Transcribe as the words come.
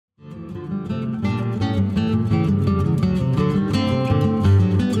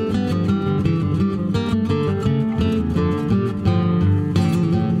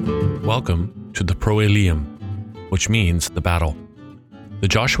welcome to the Proelium, which means the battle. The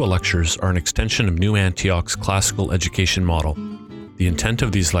Joshua Lectures are an extension of New Antioch's classical education model. The intent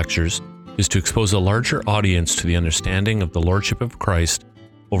of these lectures is to expose a larger audience to the understanding of the Lordship of Christ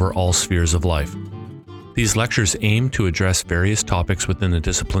over all spheres of life. These lectures aim to address various topics within the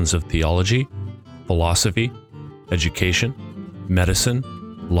disciplines of theology, philosophy, education, medicine,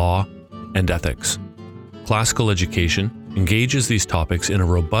 law, and ethics. Classical education engages these topics in a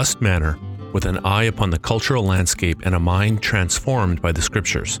robust manner with an eye upon the cultural landscape and a mind transformed by the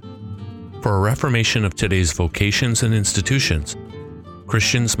Scriptures. For a reformation of today's vocations and institutions,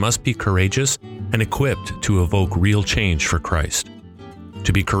 Christians must be courageous and equipped to evoke real change for Christ.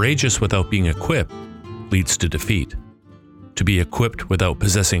 To be courageous without being equipped leads to defeat. To be equipped without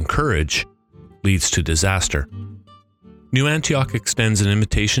possessing courage leads to disaster. New Antioch extends an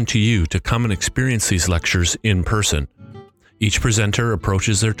invitation to you to come and experience these lectures in person. Each presenter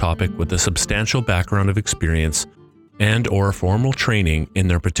approaches their topic with a substantial background of experience and/or formal training in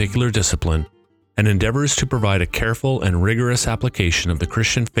their particular discipline and endeavors to provide a careful and rigorous application of the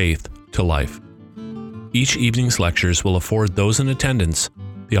Christian faith to life. Each evening's lectures will afford those in attendance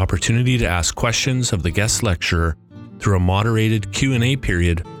the opportunity to ask questions of the guest lecturer through a moderated Q&A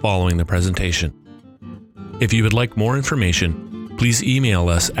period following the presentation. If you would like more information, please email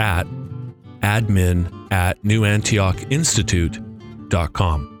us at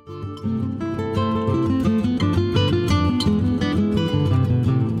admin@newantiocinstitute.com.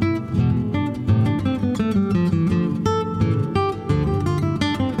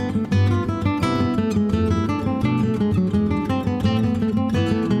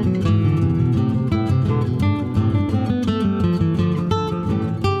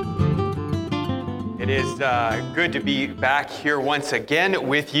 It is good to be back here once again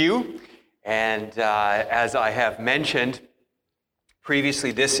with you. And as I have mentioned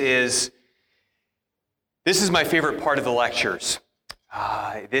previously, this is my favorite part of the lectures.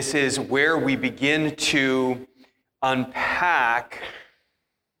 This is where we begin to unpack,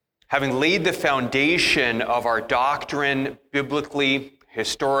 having laid the foundation of our doctrine biblically,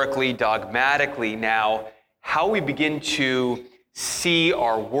 historically, dogmatically now, how we begin to see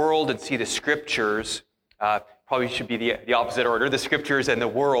our world and see the Scriptures, probably should be the opposite order, the Scriptures and the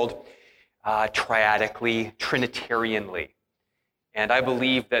world, triadically, Trinitarianly. And I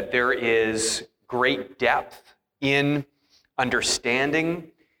believe that there is great depth in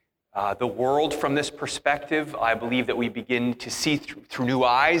understanding the world from this perspective. I believe that we begin to see through new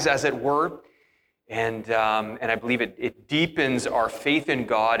eyes, as it were. And I believe it deepens our faith in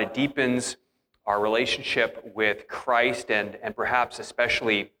God. It deepens our relationship with Christ and perhaps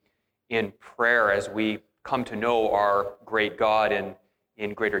especially in prayer as we come to know our great God in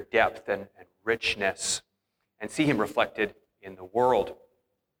greater depth and richness and see Him reflected in the world.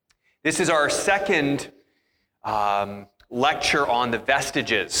 This is our second lecture on the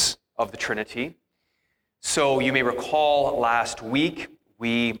vestiges of the Trinity. So you may recall last week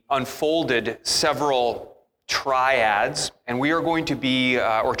we unfolded several triads, and we are going to be,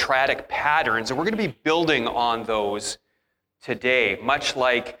 or triadic patterns, and we're going to be building on those today, much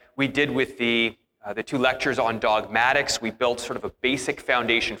like we did with the two lectures on dogmatics. We built sort of a basic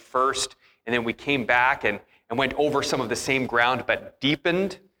foundation first, and then we came back and went over some of the same ground, but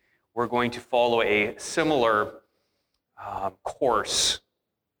deepened. We're going to follow a similar course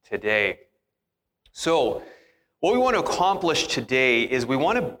today. So, what we want to accomplish today is we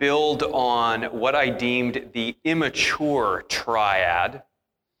want to build on what I deemed the immature triad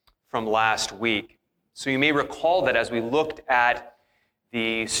from last week. So you may recall that as we looked at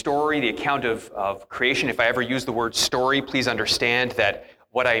the story, the account of creation, if I ever use the word story, please understand that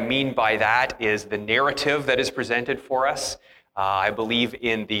what I mean by that is the narrative that is presented for us. I believe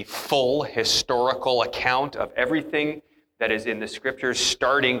in the full historical account of everything that is in the Scriptures,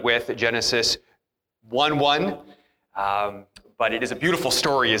 starting with Genesis 1:1, but it is a beautiful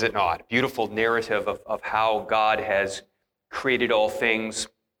story, is it not? A beautiful narrative of how God has created all things,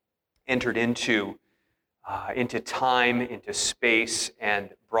 entered into time, into space,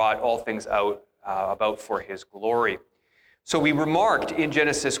 and brought all things about for His glory. So we remarked in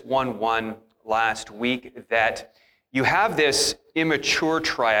Genesis 1:1 last week that you have this immature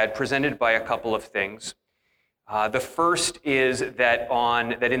triad presented by a couple of things. The first is that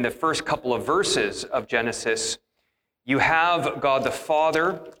in the first couple of verses of Genesis, you have God the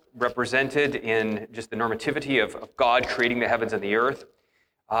Father represented in just the normativity of God creating the heavens and the earth.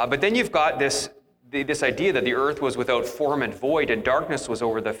 But then you've got this idea that the earth was without form and void, and darkness was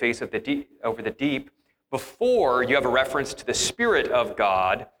over the face of the deep, before you have a reference to the Spirit of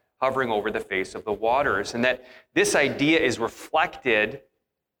God hovering over the face of the waters, and that this idea is reflected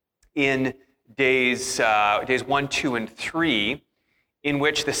in days 1, 2, and 3, in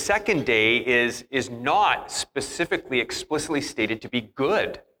which the second day is not specifically explicitly stated to be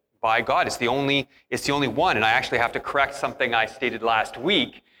good by God. It's the only one. And I actually have to correct something I stated last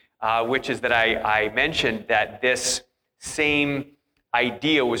week, which is that I mentioned that this same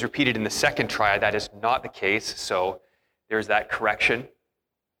idea was repeated in the second triad. That is not the case, so there's that correction.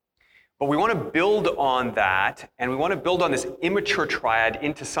 But we want to build on that, and we want to build on this immature triad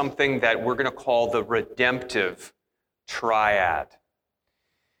into something that we're going to call the redemptive triad.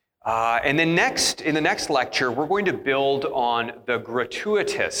 And then in the next lecture, we're going to build on the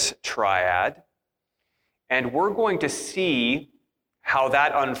gratuitous triad, and we're going to see how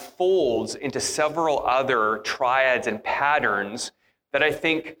that unfolds into several other triads and patterns that I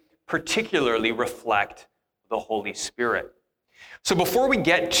think particularly reflect the Holy Spirit. So before we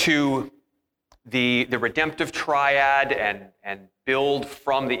get to the redemptive triad and build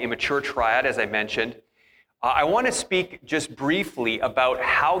from the immature triad, as I mentioned, I want to speak just briefly about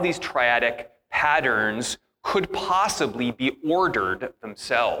how these triadic patterns could possibly be ordered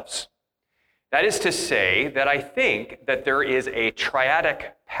themselves. That is to say that I think that there is a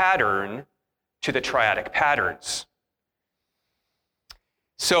triadic pattern to the triadic patterns.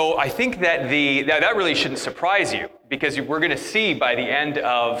 So I think that that really shouldn't surprise you, because we're going to see by the end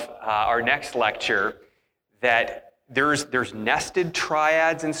of our next lecture that there's nested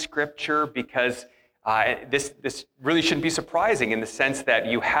triads in Scripture, because this really shouldn't be surprising in the sense that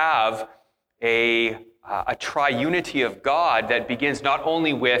you have a triunity of God that begins not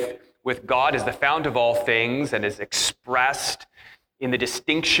only with God as the fount of all things and is expressed in the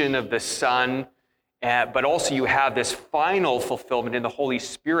distinction of the Son, but also you have this final fulfillment in the Holy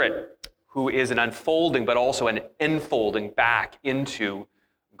Spirit, who is an unfolding but also an enfolding back into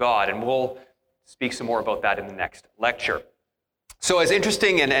God. And we'll speak some more about that in the next lecture. So as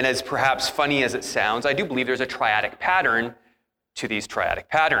interesting and as perhaps funny as it sounds, I do believe there's a triadic pattern to these triadic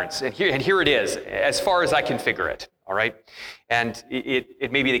patterns. And here it is, as far as I can figure it, all right? And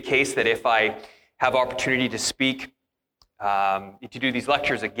it may be the case that if I have opportunity to speak, to do these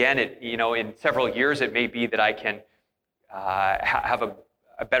lectures again, in several years, it may be that I can have a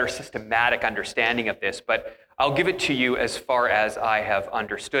better systematic understanding of this, but I'll give it to you as far as I have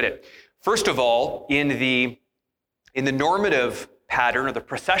understood it. First of all, in the normative pattern, or the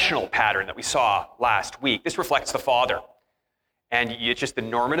processional pattern that we saw last week, this reflects the Father. And it's just the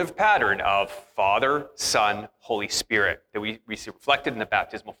normative pattern of Father, Son, Holy Spirit that we see reflected in the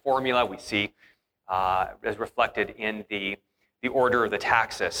baptismal formula. We see as reflected in the order or the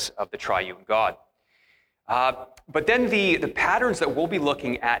taxis of the triune God. But then the patterns that we'll be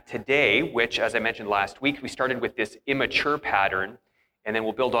looking at today, which, as I mentioned last week, we started with this immature pattern, and then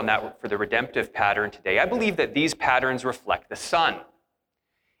we'll build on that for the redemptive pattern today. I believe that these patterns reflect the Son,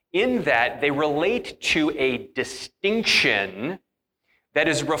 in that they relate to a distinction that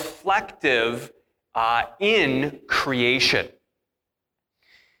is reflective in creation.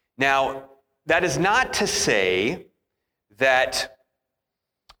 Now, that is not to say that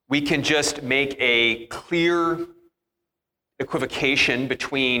we can just make a clear equivocation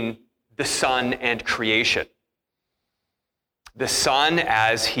between the Son and creation. The Son,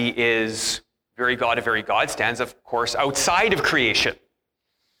 as he is very God of very God, stands, of course, outside of creation.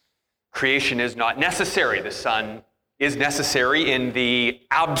 Creation is not necessary. The Son is necessary in the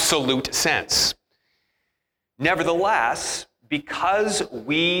absolute sense. Nevertheless, because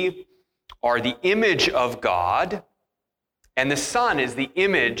we are the image of God, and the Son is the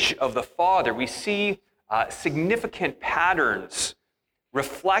image of the Father, we see significant patterns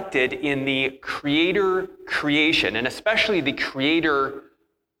reflected in the creator-creation, and especially the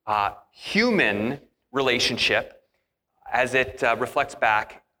creator-human relationship as it reflects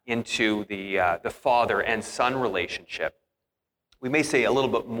back into the Father and Son relationship. We may say a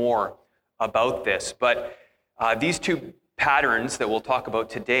little bit more about this, but these two patterns that we'll talk about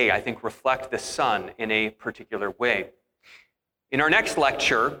today, I think, reflect the Son in a particular way. In our next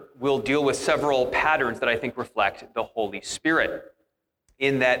lecture, we'll deal with several patterns that I think reflect the Holy Spirit.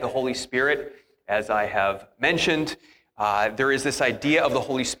 In that the Holy Spirit, as I have mentioned, there is this idea of the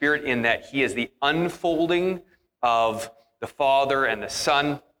Holy Spirit in that he is the unfolding of the Father and the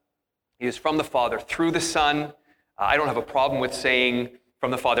Son. He is from the Father through the Son. I don't have a problem with saying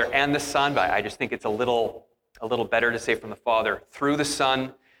from the Father and the Son, but I just think it's a little better to say from the Father through the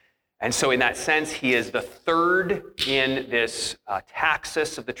Son. And so in that sense, he is the third in this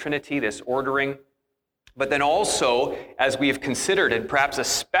taxis of the Trinity, this ordering. But then also, as we have considered, and perhaps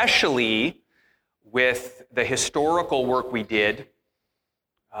especially with the historical work we did,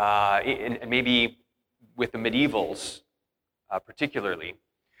 and maybe with the medievals particularly,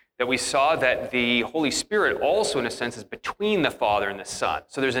 that we saw that the Holy Spirit also, in a sense, is between the Father and the Son.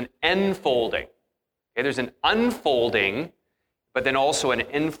 So there's an enfolding. Okay? There's an unfolding, but then also an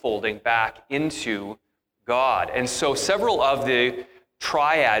enfolding back into God. And so several of the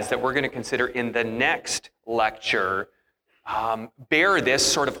triads that we're going to consider in the next lecture bear this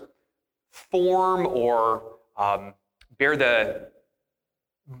sort of form or bear the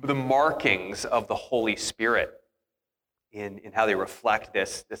markings of the Holy Spirit in how they reflect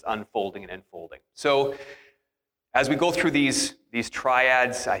this unfolding and enfolding. So as we go through these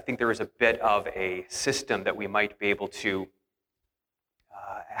triads, I think there is a bit of a system that we might be able to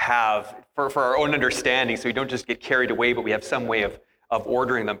have for our own understanding, so we don't just get carried away, but we have some way of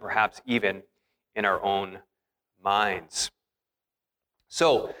ordering them, perhaps even in our own minds.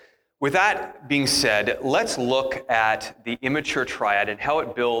 So with that being said, let's look at the immature triad and how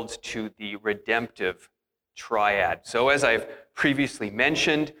it builds to the redemptive triad. So as I've previously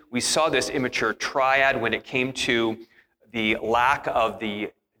mentioned, we saw this immature triad when it came to the lack of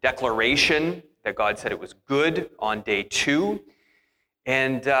the declaration that God said it was good on day 2.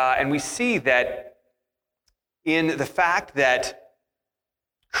 And we see that in the fact that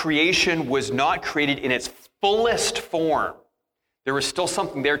creation was not created in its fullest form, there was still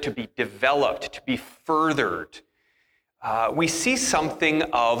something there to be developed, to be furthered. We see something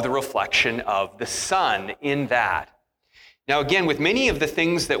of the reflection of the Son in that. Now again, with many of the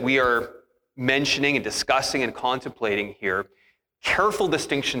things that we are mentioning and discussing and contemplating here, careful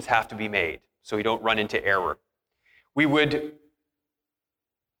distinctions have to be made so we don't run into error. We would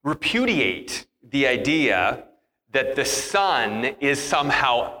repudiate the idea that the Son is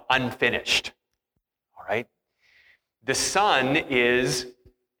somehow unfinished. All right? The Son is,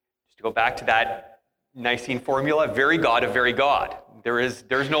 just to go back to that Nicene formula, very God of very God.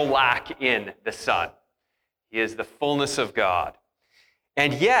 There's no lack in the Son. He is the fullness of God.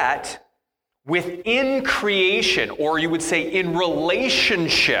 And yet, within creation, or you would say in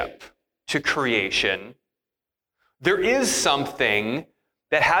relationship to creation, there is something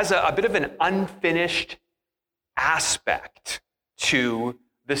that has a bit of an unfinished aspect to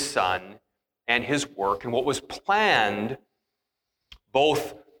the Son and his work and what was planned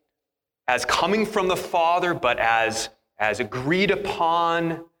both as coming from the Father, but as agreed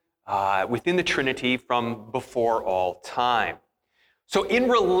upon within the Trinity from before all time. So in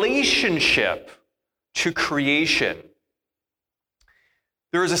relationship to creation,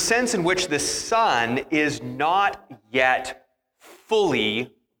 there is a sense in which the Son is not yet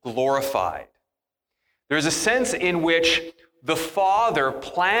fully glorified. There's a sense in which the Father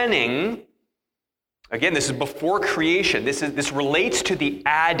planning, again, this is before creation, this relates to the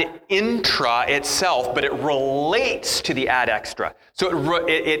ad intra itself, but it relates to the ad extra. So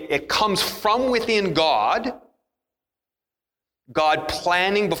it comes from within God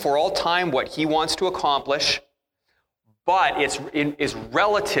planning before all time what he wants to accomplish, but it's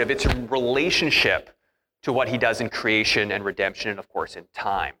relative, it's in relationship to what he does in creation and redemption and, of course, in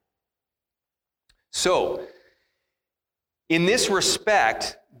time. So, in this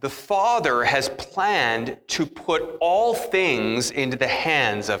respect, the Father has planned to put all things into the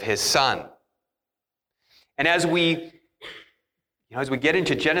hands of his Son. And as we get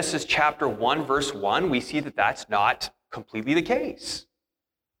into Genesis chapter 1, verse 1, we see that that's not completely the case.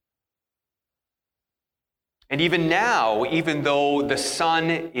 And even now, even though the Son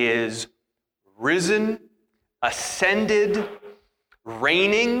is risen, ascended,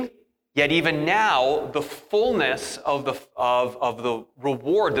 reigning, yet even now the fullness of the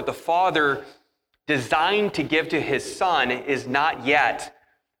reward that the Father designed to give to his Son is not yet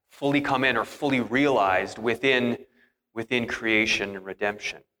fully come in or fully realized within creation and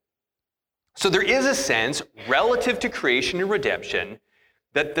redemption. So there is a sense, relative to creation and redemption,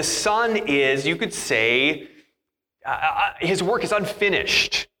 that the Son is, you could say, his work is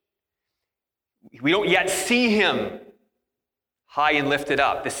unfinished. We don't yet see him high and lifted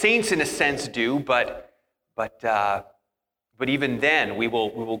up. The saints, in a sense, do, but even then, we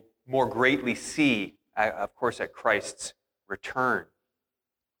will more greatly see, of course, at Christ's return.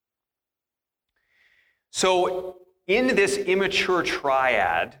 So, in this immature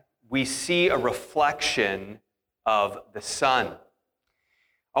triad, we see a reflection of the Son.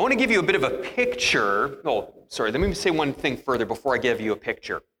 I want to give you a bit of a picture. Let me say one thing further before I give you a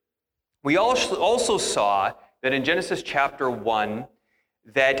picture. We also saw that in Genesis chapter 1,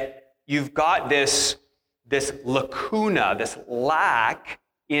 that you've got this lacuna, this lack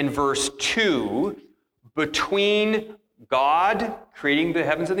in verse 2 between God creating the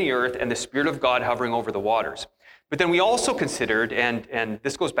heavens and the earth and the Spirit of God hovering over the waters. But then we also considered, and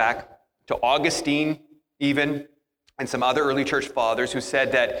this goes back to Augustine even, and some other early church fathers who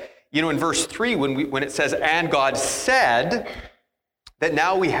said that, in verse 3, when it says, and God said, that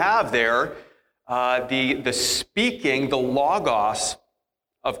now we have there the speaking, the logos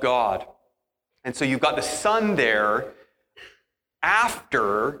of God. And so you've got the Son there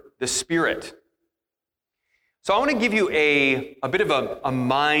after the Spirit. So I want to give you a bit of a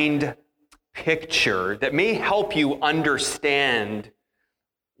mind picture that may help you understand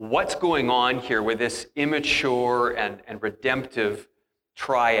what's going on here with this immature and redemptive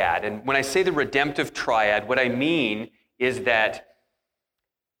triad. And when I say the redemptive triad, what I mean is that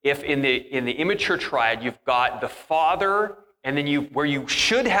if in the immature triad you've got the Father, and then where you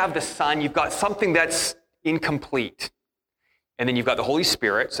should have the Son, you've got something that's incomplete. And then you've got the Holy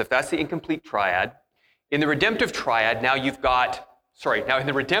Spirit. So if that's the incomplete triad, in the redemptive triad, now in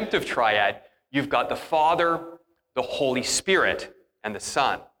the redemptive triad, you've got the Father, the Holy Spirit, and the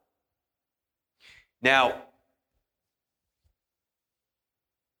Son. Now,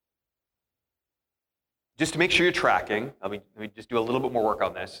 just to make sure you're tracking, let me just do a little bit more work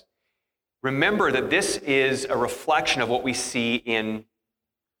on this. Remember that this is a reflection of what we see in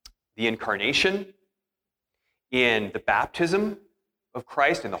the incarnation, in the baptism of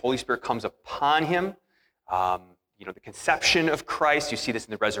Christ, and the Holy Spirit comes upon him. The conception of Christ, you see this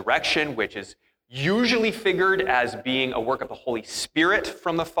in the resurrection, which is usually figured as being a work of the Holy Spirit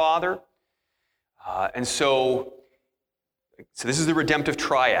from the Father. And so this is the redemptive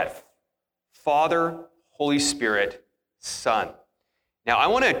triad. Father, Holy Spirit, Son. Now, I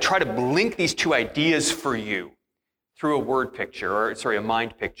want to try to link these two ideas for you through a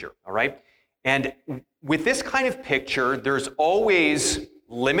mind picture, all right? And with this kind of picture, there's always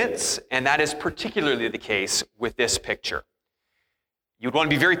limits, and that is particularly the case with this picture. You'd want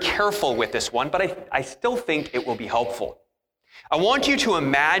to be very careful with this one, but I still think it will be helpful. I want you to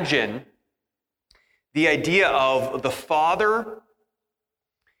imagine the idea of the Father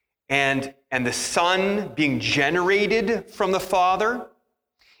and the Son being generated from the Father,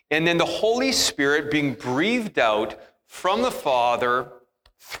 and then the Holy Spirit being breathed out from the Father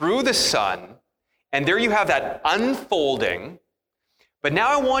through the Son, and there you have that unfolding. But now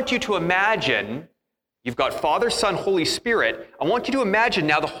I want you to imagine, you've got Father, Son, Holy Spirit. I want you to imagine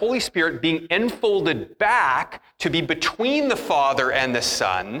now the Holy Spirit being enfolded back to be between the Father and the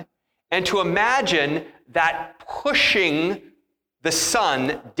Son, and to imagine that pushing the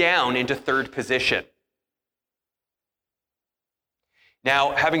Son down into third position.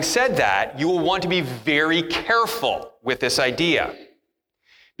 Now, having said that, you will want to be very careful with this idea,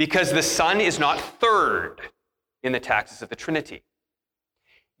 because the Son is not third in the taxis of the Trinity.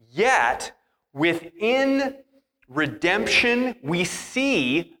 Yet, within redemption, we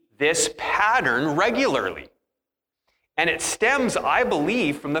see this pattern regularly. And it stems, I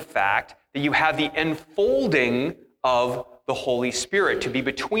believe, from the fact that you have the enfolding of the Holy Spirit to be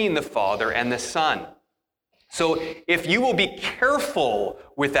between the Father and the Son. So if you will be careful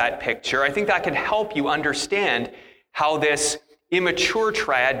with that picture, I think that can help you understand how this immature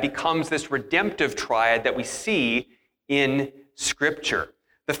triad becomes this redemptive triad that we see in Scripture.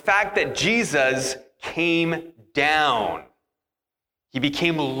 The fact that Jesus came down. He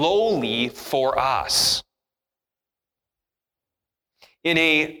became lowly for us. In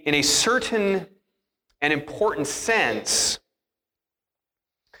a certain and important sense,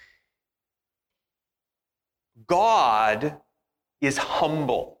 God is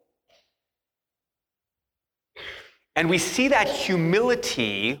humble. And we see that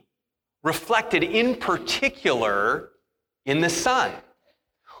humility reflected in particular in the Son,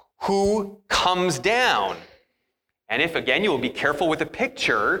 who comes down. And if, again, you will be careful with the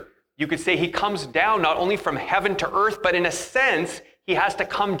picture, you could say he comes down not only from heaven to earth, but in a sense, he has to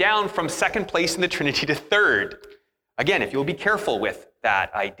come down from second place in the Trinity to third. Again, if you'll be careful with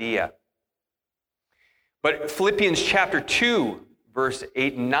that idea. But Philippians chapter 2, verse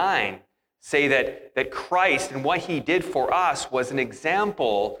 8 and 9 say that Christ and what he did for us was an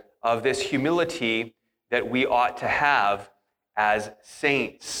example of this humility that we ought to have as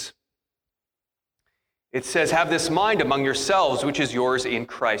saints. It says, "Have this mind among yourselves, which is yours in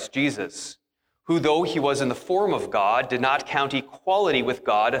Christ Jesus, who, though he was in the form of God, did not count equality with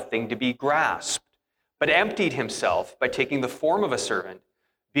God a thing to be grasped, but emptied himself by taking the form of a servant,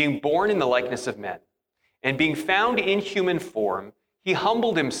 being born in the likeness of men. And being found in human form, he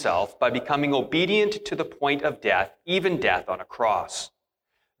humbled himself by becoming obedient to the point of death, even death on a cross.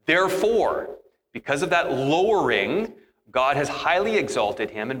 Therefore, because of that lowering, God has highly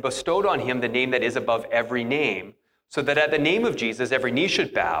exalted him and bestowed on him the name that is above every name, so that at the name of Jesus every knee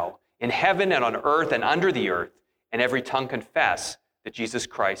should bow, in heaven and on earth and under the earth, and every tongue confess that Jesus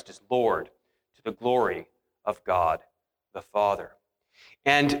Christ is Lord, to the glory of God the Father.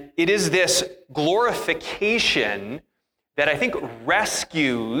 And it is this glorification that I think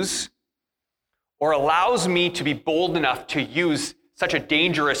rescues or allows me to be bold enough to use such a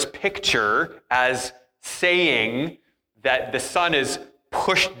dangerous picture as saying that the Son is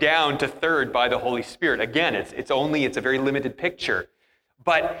pushed down to third by the Holy Spirit. Again, it's a very limited picture.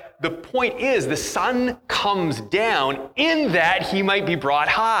 But the point is, the Son comes down in that he might be brought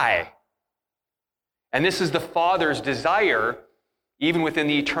high. And this is the Father's desire, even within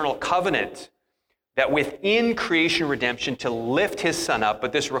the eternal covenant, that within creation redemption to lift his Son up,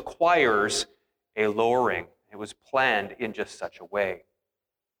 but this requires a lowering. It was planned in just such a way.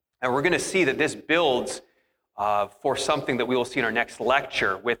 And we're going to see that this builds for something that we will see in our next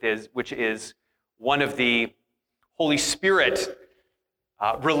lecture, which is one of the Holy Spirit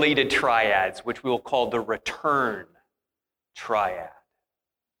related triads, which we will call the return triad.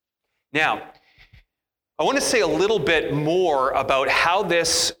 Now, I want to say a little bit more about how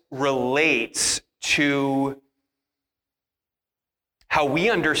this relates to how we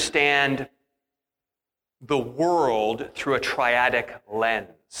understand the world through a triadic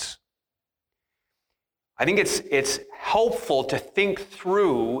lens. I think it's helpful to think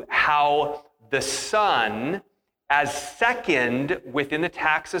through how the Son, as second within the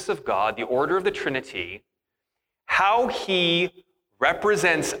taxis of God, the order of the Trinity, how he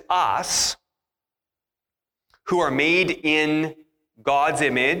represents us who are made in God's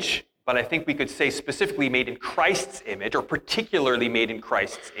image, but I think we could say specifically made in Christ's image, or particularly made in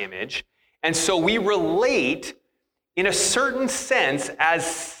Christ's image. And so we relate in a certain sense as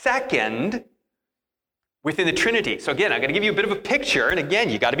second within the Trinity. So again, I'm going to give you a bit of a picture, and again,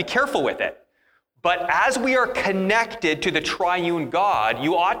 you got to be careful with it. But as we are connected to the triune God,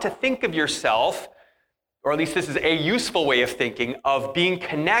 you ought to think of yourself, or at least this is a useful way of thinking, of being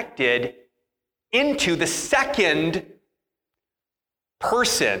connected into the second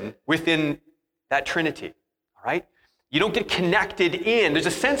person within that Trinity. All right? You don't get connected in. There's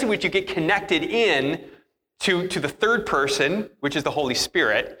a sense in which you get connected in to the third person, which is the Holy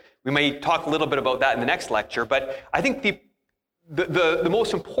Spirit. We may talk a little bit about that in the next lecture, but I think the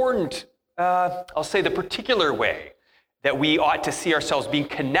most important, I'll say the particular way that we ought to see ourselves being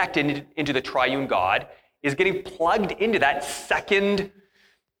connected into the triune God is getting plugged into that second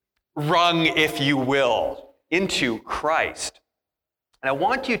rung, if you will, into Christ. And I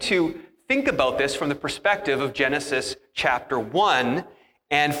want you to think about this from the perspective of Genesis chapter 1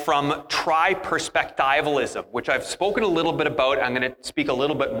 and from tri-perspectivalism, which I've spoken a little bit about. I'm going to speak a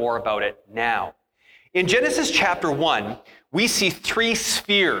little bit more about it now. In Genesis chapter 1, we see three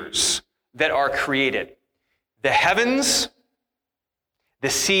spheres that are created: the heavens, the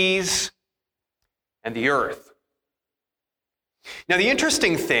seas, and the earth. Now, the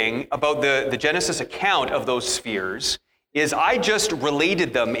interesting thing about the Genesis account of those spheres is I just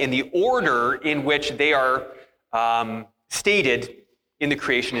related them in the order in which they are stated in the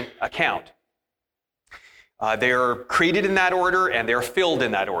creation account. They are created in that order, and they're filled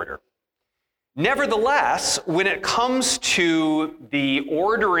in that order. Nevertheless, when it comes to the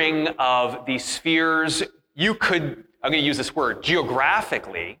ordering of the spheres, I'm going to use this word,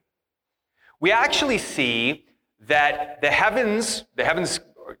 geographically, we actually see that the heavens,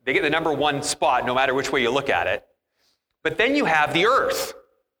 they get the number one spot no matter which way you look at it. But then you have the earth.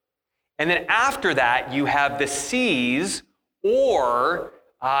 And then after that, you have the seas, or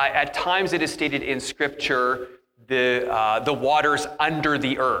at times it is stated in Scripture, the waters under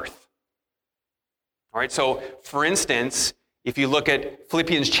the earth. All right, so for instance, if you look at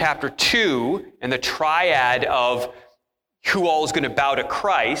Philippians chapter 2 and the triad of who all is going to bow to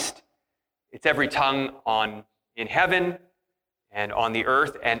Christ, it's every tongue in heaven and on the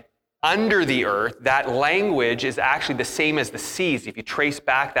earth and under the earth. That language is actually the same as the seas if you trace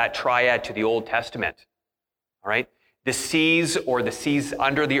back that triad to the Old Testament. All right? The seas, or the seas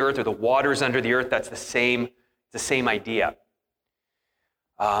under the earth, or the waters under the earth, that's the same idea.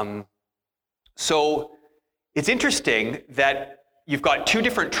 So it's interesting that you've got two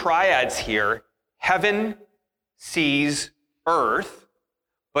different triads here: heaven, seas, earth,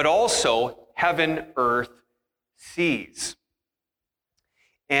 but also heaven, earth, seas.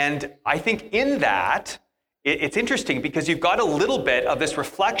 And I think in that, it's interesting because you've got a little bit of this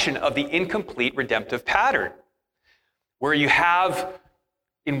reflection of the incomplete redemptive pattern, where you have,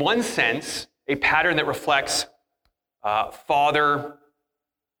 in one sense, a pattern that reflects Father,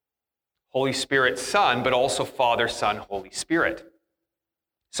 Holy Spirit, Son, but also Father, Son, Holy Spirit.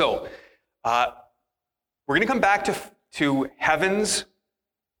 So we're going to come back to heavens,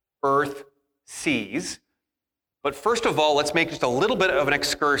 earth, seas. But first of all, let's make just a little bit of an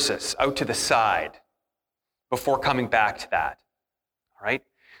excursus out to the side. before coming back to that. All right?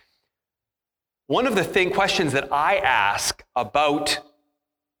 One of the questions that I ask about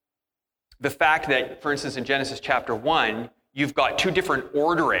the fact that, for instance, in Genesis chapter 1, you've got two different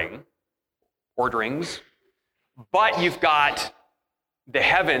orderings, but you've got the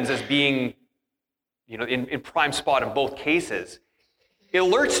heavens as being, in prime spot in both cases. It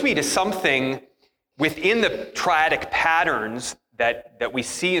alerts me to something within the triadic patterns that we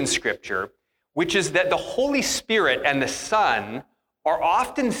see in Scripture, which is that the Holy Spirit and the Son are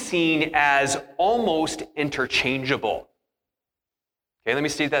often seen as almost interchangeable. Okay, let me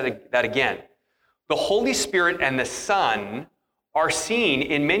state that again. The Holy Spirit and the Son are seen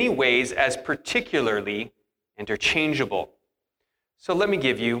in many ways as particularly interchangeable. So let me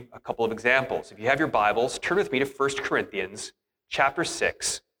give you a couple of examples. If you have your Bibles, turn with me to 1 Corinthians chapter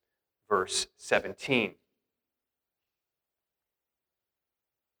 6, verse 17.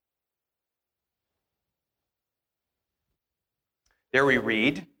 There we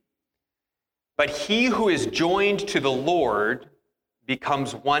read, "But he who is joined to the Lord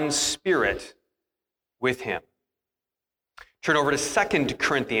becomes one spirit with him." Turn over to 2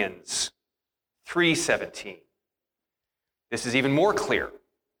 Corinthians 3:17. This is even more clear.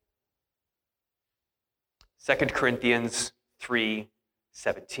 2 Corinthians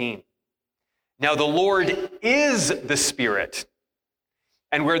 3:17. "Now the Lord is the Spirit,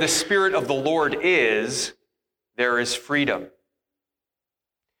 and where the Spirit of the Lord is, there is freedom."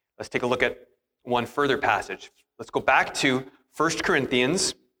 Let's take a look at one further passage. Let's go back to 1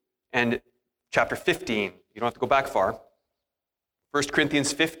 Corinthians and chapter 15. You don't have to go back far. 1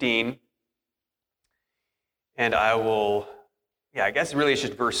 Corinthians 15, and I guess really it's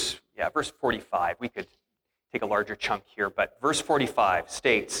just verse 45. We could take a larger chunk here, but verse 45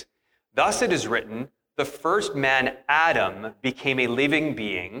 states, "Thus it is written, the first man, Adam, became a living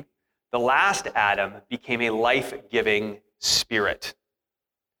being. The last Adam became a life-giving spirit."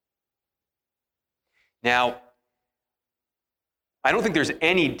 Now, I don't think there's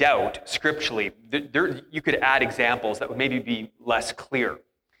any doubt scripturally. You could add examples that would maybe be less clear.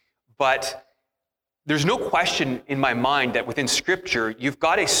 But there's no question in my mind that within Scripture, you've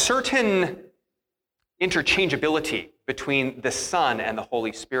got a certain interchangeability between the Son and the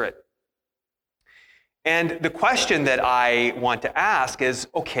Holy Spirit. And the question that I want to ask is,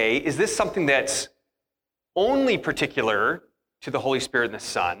 okay, is this something that's only particular to the Holy Spirit and the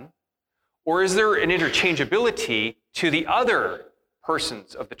Son? Or is there an interchangeability to the other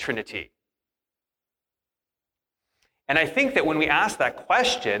persons of the Trinity? And I think that when we ask that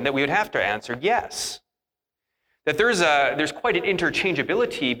question, that we would have to answer yes. That there's quite an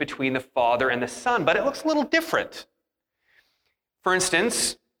interchangeability between the Father and the Son, but it looks a little different. For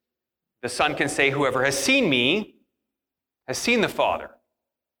instance, the Son can say, "Whoever has seen me has seen the Father."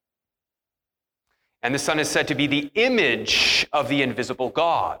 And the Son is said to be the image of the invisible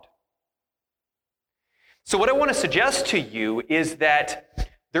God. So what I want to suggest to you is that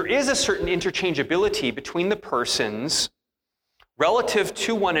there is a certain interchangeability between the persons relative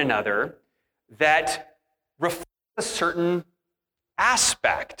to one another that reflects a certain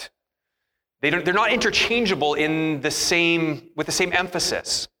aspect. They're not interchangeable with the same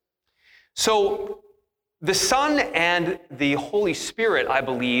emphasis. So the Son and the Holy Spirit, I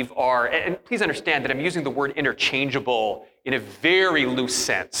believe, are, and please understand that I'm using the word interchangeable in a very loose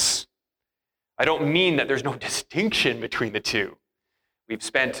sense. I don't mean that there's no distinction between the two. We've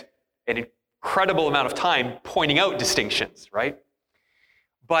spent an incredible amount of time pointing out distinctions, right?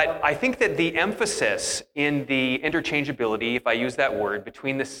 But I think that the emphasis in the interchangeability, if I use that word,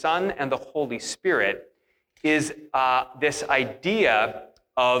 between the Son and the Holy Spirit is this idea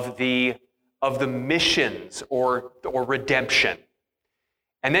of the missions or redemption.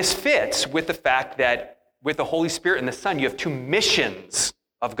 And this fits with the fact that with the Holy Spirit and the Son, you have two missions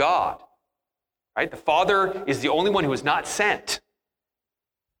of God. Right? The Father is the only one who is not sent.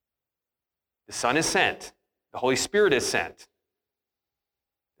 The Son is sent. The Holy Spirit is sent.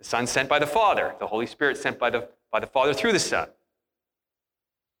 The Son sent by the Father. The Holy Spirit sent by the Father through the Son.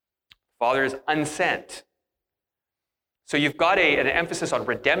 The Father is unsent. So you've got an emphasis on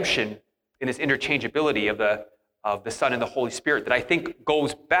redemption in this interchangeability of the Son and the Holy Spirit that I think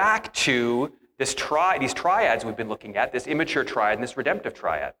goes back to these triads we've been looking at, this immature triad and this redemptive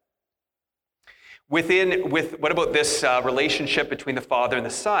triad. What about this relationship between the Father and the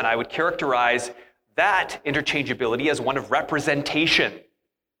Son? I would characterize that interchangeability as one of representation.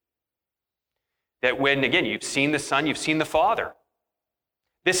 That when, again, you've seen the Son, you've seen the Father.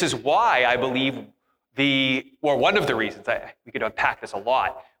 This is why I believe one of the reasons, we could unpack this a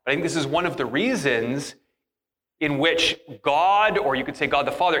lot, but I think this is one of the reasons in which God, or you could say God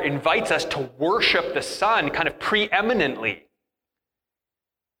the Father, invites us to worship the Son kind of preeminently.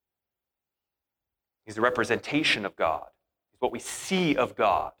 He's a representation of God. He's what we see of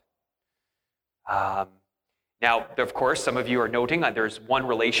God. Now, of course, some of you are noting there's one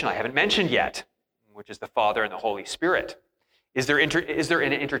relation I haven't mentioned yet, which is the Father and the Holy Spirit. Is there an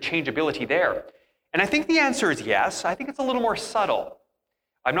interchangeability there? And I think the answer is yes. I think it's a little more subtle.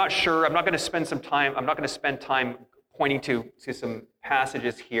 I'm not sure. I'm not going to spend time pointing to some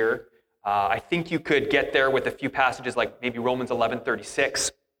passages here. I think you could get there with a few passages like maybe Romans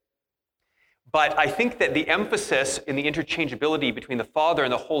 11:36. But I think that the emphasis in the interchangeability between the Father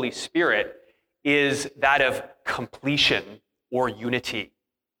and the Holy Spirit is that of completion or unity.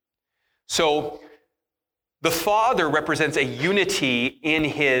 So the Father represents a unity in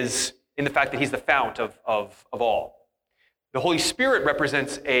the fact that he's the fount of all. The Holy Spirit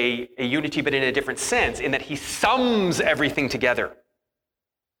represents a unity, but in a different sense, in that he sums everything together.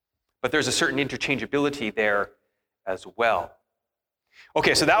 But there's a certain interchangeability there as well.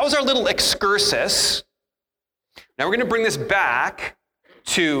 Okay, so that was our little excursus. Now we're going to bring this back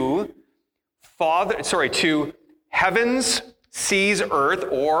to heavens, seas, earth,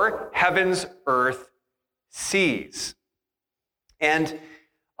 or heavens, earth, seas. And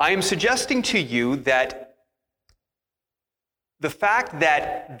I am suggesting to you that the fact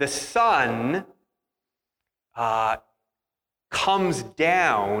that the Son comes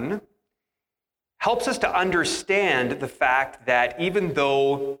down helps us to understand the fact that even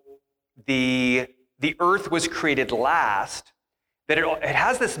though the earth was created last, that it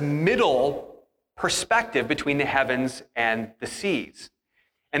has this middle perspective between the heavens and the seas.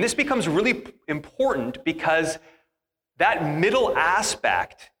 And this becomes really important because that middle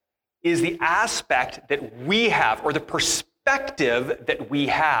aspect is the aspect that we have, or the perspective that we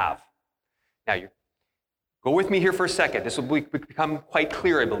have. Now, go with me here for a second. This will become quite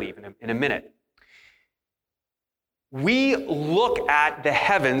clear, I believe, in a minute. We look at the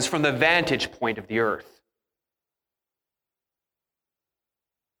heavens from the vantage point of the earth.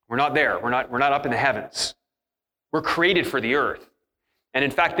 We're not there. We're not up in the heavens. We're created for the earth. And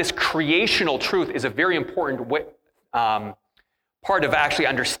in fact, this creational truth is a very important part of actually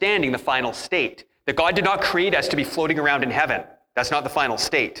understanding the final state. That God did not create us to be floating around in heaven. That's not the final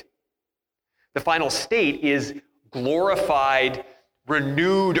state. The final state is glorified,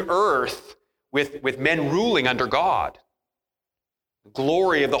 renewed earth with men ruling under God. The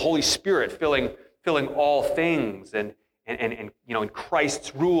glory of the Holy Spirit filling all things, and in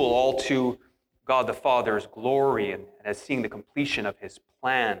Christ's rule, all to God the Father's glory, and as seeing the completion of his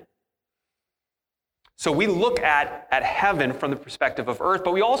plan. So we look at heaven from the perspective of earth,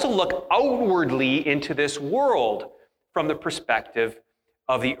 but we also look outwardly into this world from the perspective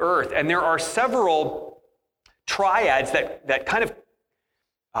of the earth. And there are several triads that kind of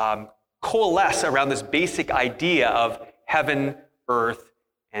coalesce around this basic idea of heaven, earth,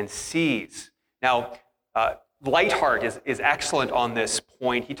 and seas. Now, Lightheart is excellent on this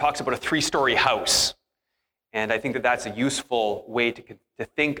point. He talks about a 3-story house. And I think that that's a useful way to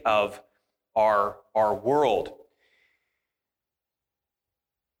think of our world.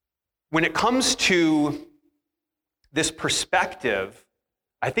 When it comes to this perspective,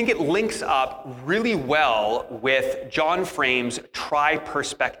 I think it links up really well with John Frame's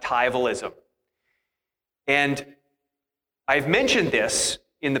triperspectivalism. And I've mentioned this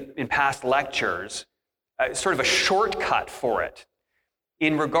in past lectures, sort of a shortcut for it,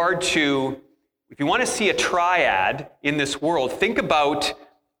 in regard to, if you want to see a triad in this world, think about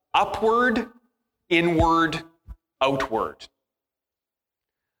upward, inward, outward.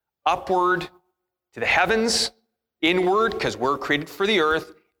 Upward to the heavens, inward, because we're created for the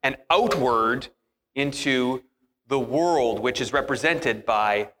earth, and outward into the world, which is represented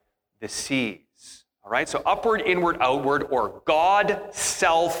by the seas. All right, so upward, inward, outward, or God,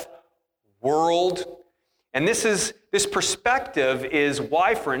 self, world. And this perspective is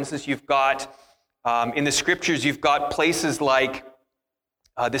why, for instance, you've got, in the scriptures, you've got places like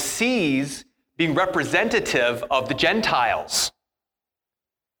the seas being representative of the Gentiles.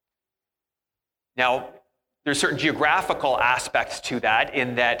 Now, there's certain geographical aspects to that,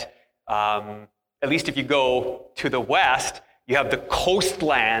 in that, at least if you go to the west, you have the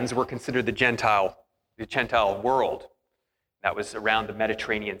coastlands were considered the Gentile world. That was around the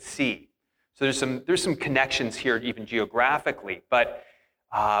Mediterranean Sea. So there's some connections here, even geographically. But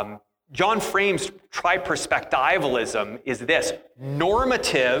John Frame's triperspectivalism is this: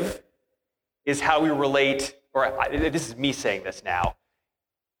 normative is how we relate, or this is me saying this now.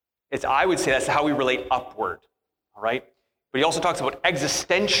 I would say that's how we relate upward, all right? But he also talks about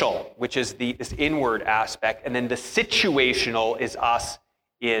existential, which is this inward aspect, and then the situational is us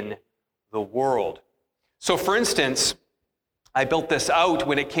in the world. So for instance, I built this out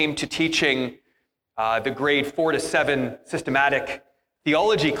when it came to teaching the grade 4 to 7 systematic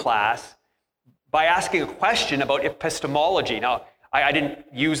theology class by asking a question about epistemology. Now, I didn't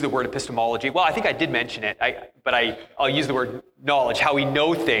use the word epistemology. Well, I think I did mention it, but I'll use the word knowledge, how we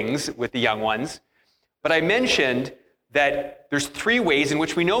know things with the young ones. But I mentioned that there's 3 ways in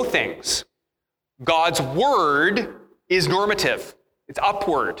which we know things. God's word is normative. It's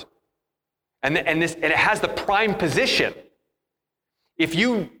upward. And it has the prime position. If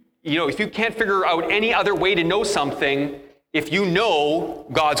you can't figure out any other way to know something, if you know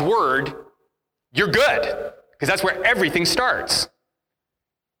God's word, you're good, because that's where everything starts.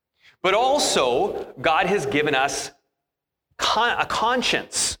 But also, God has given us a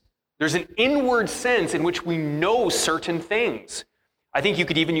conscience. There's an inward sense in which we know certain things. I think you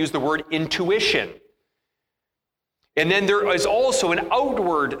could even use the word intuition. And then there is also an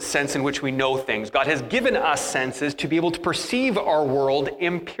outward sense in which we know things. God has given us senses to be able to perceive our world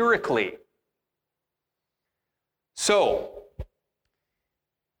empirically. So,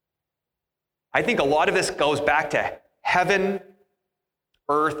 I think a lot of this goes back to heaven,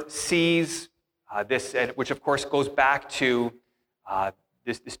 earth, seas, which of course goes back to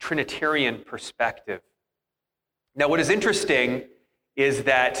this Trinitarian perspective. Now, what is interesting is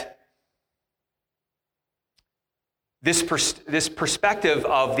that this perspective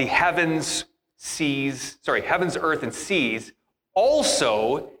of the heavens, earth, and seas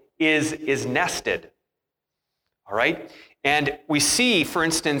also is nested. All right? And we see, for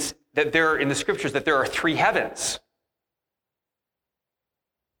instance, that there in the scriptures that there are 3 heavens.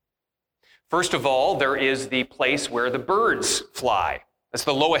 First of all, there is the place where the birds fly. That's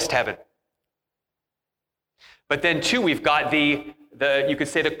the lowest heaven. But then too, we've got the you could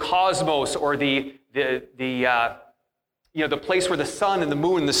say the cosmos, or the place where the sun and the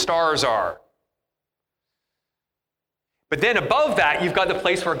moon and the stars are. But then above that, you've got the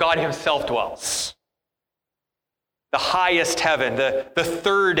place where God himself dwells. The highest heaven, the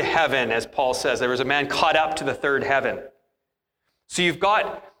third heaven, as Paul says. There was a man caught up to the third heaven. So you've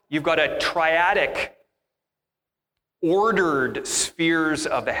got a triadic, ordered spheres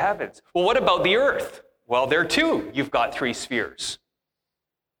of the heavens. Well, what about the earth? Well, there too, you've got 3 spheres.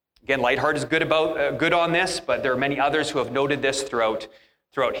 Again, Lightheart is good on this, but there are many others who have noted this throughout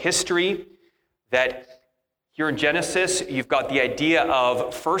history, that here in Genesis, you've got the idea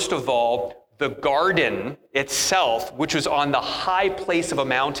of, first of all, the garden itself, which was on the high place of a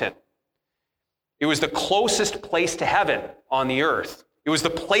mountain. It was the closest place to heaven on the earth. It was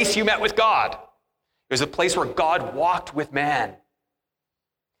the place you met with God. It was the place where God walked with man.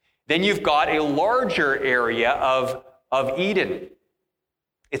 Then you've got a larger area of Eden.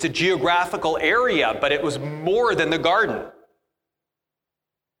 It's a geographical area, but it was more than the garden.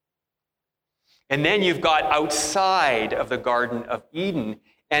 And then you've got outside of the Garden of Eden,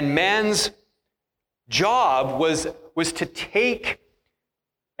 and man's job was to take,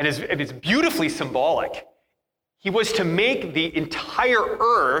 and it's beautifully symbolic, he was to make the entire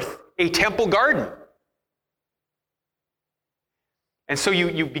earth a temple garden. And so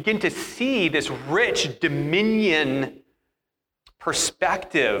you begin to see this rich dominion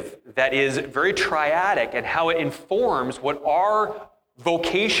perspective that is very triadic, and how it informs what our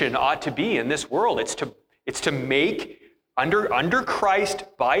vocation ought to be in this world. It's to make, under Christ,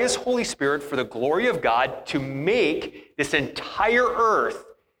 by his Holy Spirit, for the glory of God, to make this entire earth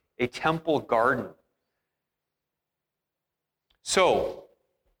a temple garden. So,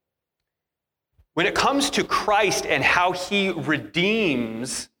 when it comes to Christ and how he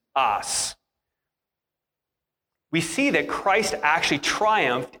redeems us, we see that Christ actually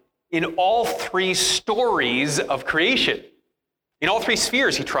triumphed in all 3 stories of creation. In all 3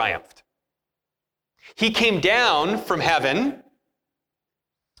 spheres, he triumphed. He came down from heaven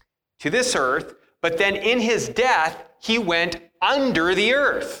to this earth, but then in his death, he went under the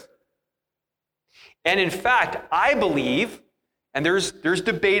earth. And in fact, I believe, and there's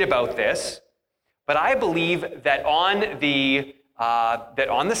debate about this, but I believe that on the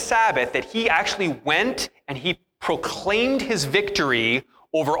Sabbath, that he actually went and he proclaimed his victory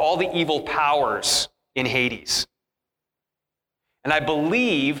over all the evil powers in Hades. And I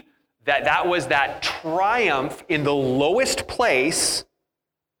believe that was that triumph in the lowest place.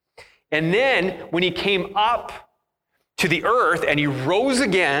 And then when he came up to the earth and he rose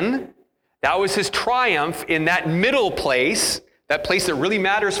again, that was his triumph in that middle place, that place that really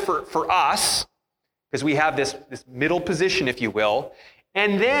matters for us, because we have this middle position, if you will.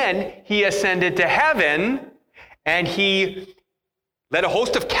 And then he ascended to heaven, and he led a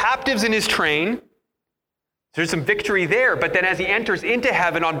host of captives in his train. There's some victory there, but then as he enters into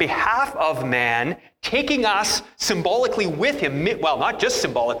heaven on behalf of man, taking us symbolically with him, well, not just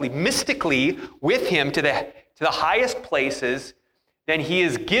symbolically, mystically with him to the highest places, then he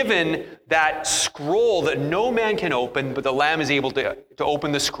is given that scroll that no man can open, but the Lamb is able to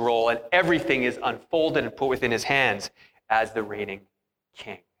open the scroll, and everything is unfolded and put within his hands as the reigning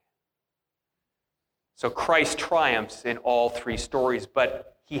king. So Christ triumphs in all three stories,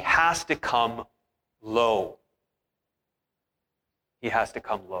 but he has to come low. He has to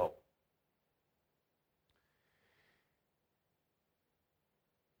come low.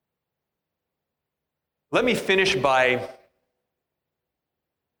 Let me finish by,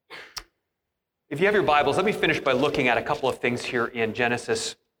 if you have your Bibles, let me finish by looking at a couple of things here in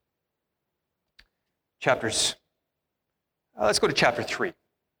Genesis chapters. Let's go to chapter 3.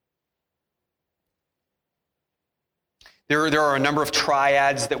 There are a number of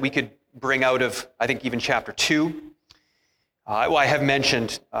triads that we could bring out of, I think, even chapter 2. I have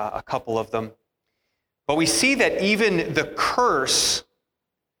mentioned a couple of them. But we see that even the curse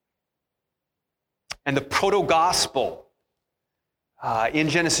and the proto-gospel in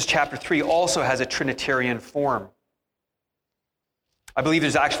Genesis chapter 3 also has a Trinitarian form. I believe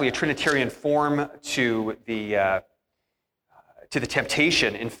there's actually a Trinitarian form to the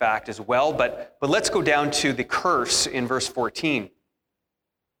temptation, in fact, as well. But let's go down to the curse in verse 14.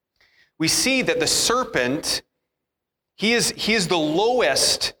 We see that the serpent, he is the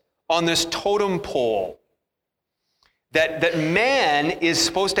lowest on this totem pole. That man is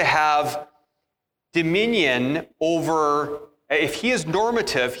supposed to have dominion over, if he is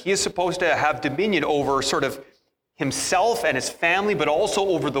normative, he is supposed to have dominion over sort of himself and his family, but also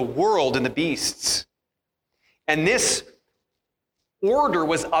over the world and the beasts. And this order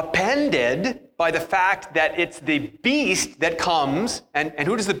was upended by the fact that it's the beast that comes, and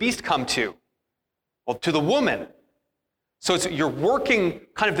who does the beast come to? Well, to the woman. So you're working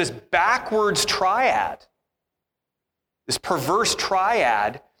kind of this backwards triad, this perverse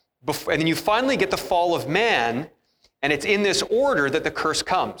triad, and then you finally get the fall of man, and it's in this order that the curse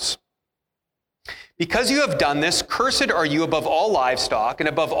comes. Because you have done this, cursed are you above all livestock and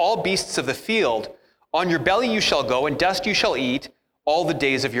above all beasts of the field. On your belly you shall go, and dust you shall eat all the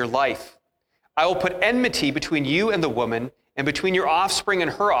days of your life. I will put enmity between you and the woman, and between your offspring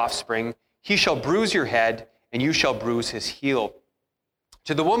and her offspring. He shall bruise your head, and you shall bruise his heel.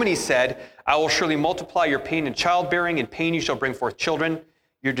 To the woman he said, I will surely multiply your pain in childbearing, in pain you shall bring forth children.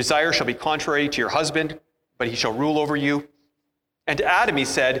 Your desire shall be contrary to your husband, but he shall rule over you. And to Adam he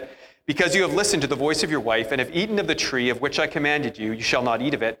said, because you have listened to the voice of your wife, and have eaten of the tree of which I commanded you, you shall not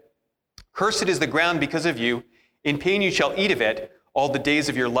eat of it. Cursed is the ground because of you. In pain you shall eat of it all the days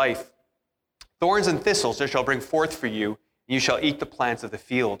of your life. Thorns and thistles there shall bring forth for you, and you shall eat the plants of the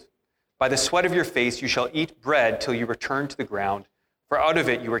field. By the sweat of your face you shall eat bread till you return to the ground, for out of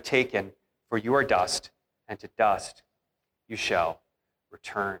it you were taken, for you are dust, and to dust you shall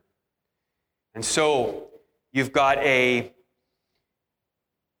return. And so you've got a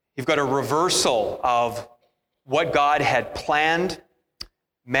reversal of what God had planned.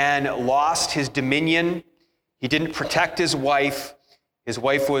 Man lost his dominion. He didn't protect his wife. His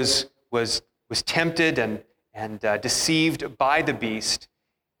wife was tempted and deceived by the beast.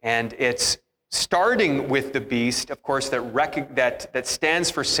 And it's starting with the beast, of course, that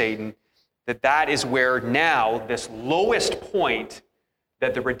stands for Satan, that is where now this lowest point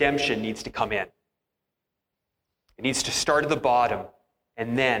that the redemption needs to come in. It needs to start at the bottom,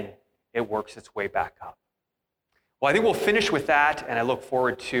 and then it works its way back up. Well, I think we'll finish with that, and I look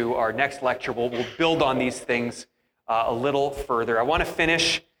forward to our next lecture. We'll build on these things a little further. I want to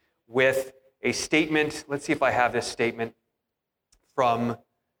finish with a statement. Let's see if I have this statement from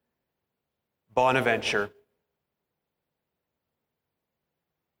Bonaventure.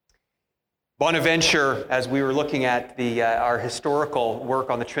 Bonaventure, as we were looking at our historical work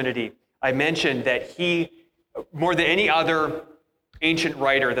on the Trinity, I mentioned that he, more than any other ancient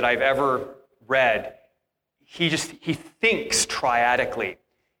writer that I've ever read, he thinks triadically.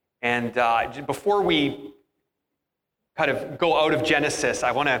 And before we kind of go out of Genesis,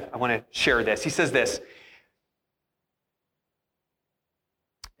 I want to share this. He says this: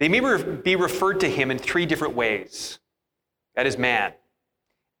 they may be referred to him in three different ways. That is man.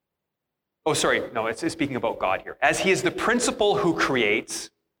 Oh, sorry, no, it's speaking about God here. As he is the principle who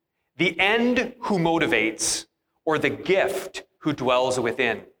creates, the end who motivates, or the gift who dwells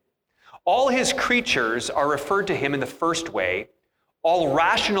within. All his creatures are referred to him in the first way, all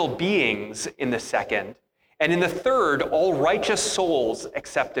rational beings in the second, and in the third, all righteous souls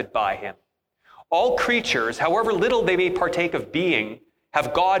accepted by him. All creatures, however little they may partake of being,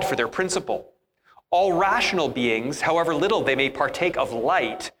 have God for their principle. All rational beings, however little they may partake of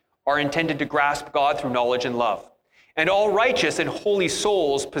light, are intended to grasp God through knowledge and love. And all righteous and holy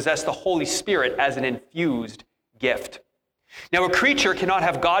souls possess the Holy Spirit as an infused gift. Now, a creature cannot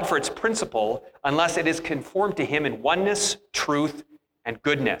have God for its principle unless it is conformed to him in oneness, truth, and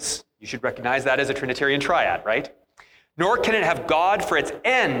goodness. You should recognize that as a Trinitarian triad, right? Nor can it have God for its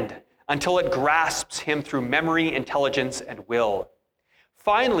end until it grasps him through memory, intelligence, and will.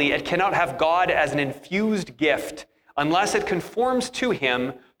 Finally, it cannot have God as an infused gift unless it conforms to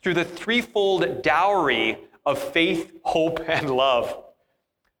him through the threefold dowry of faith, hope, and love.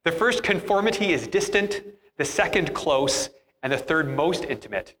 The first conformity is distant, the second close, and the third most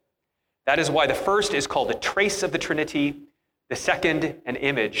intimate. That is why the first is called a trace of the Trinity, the second an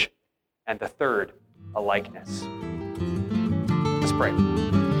image, and the third a likeness. Let's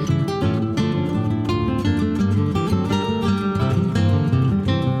pray.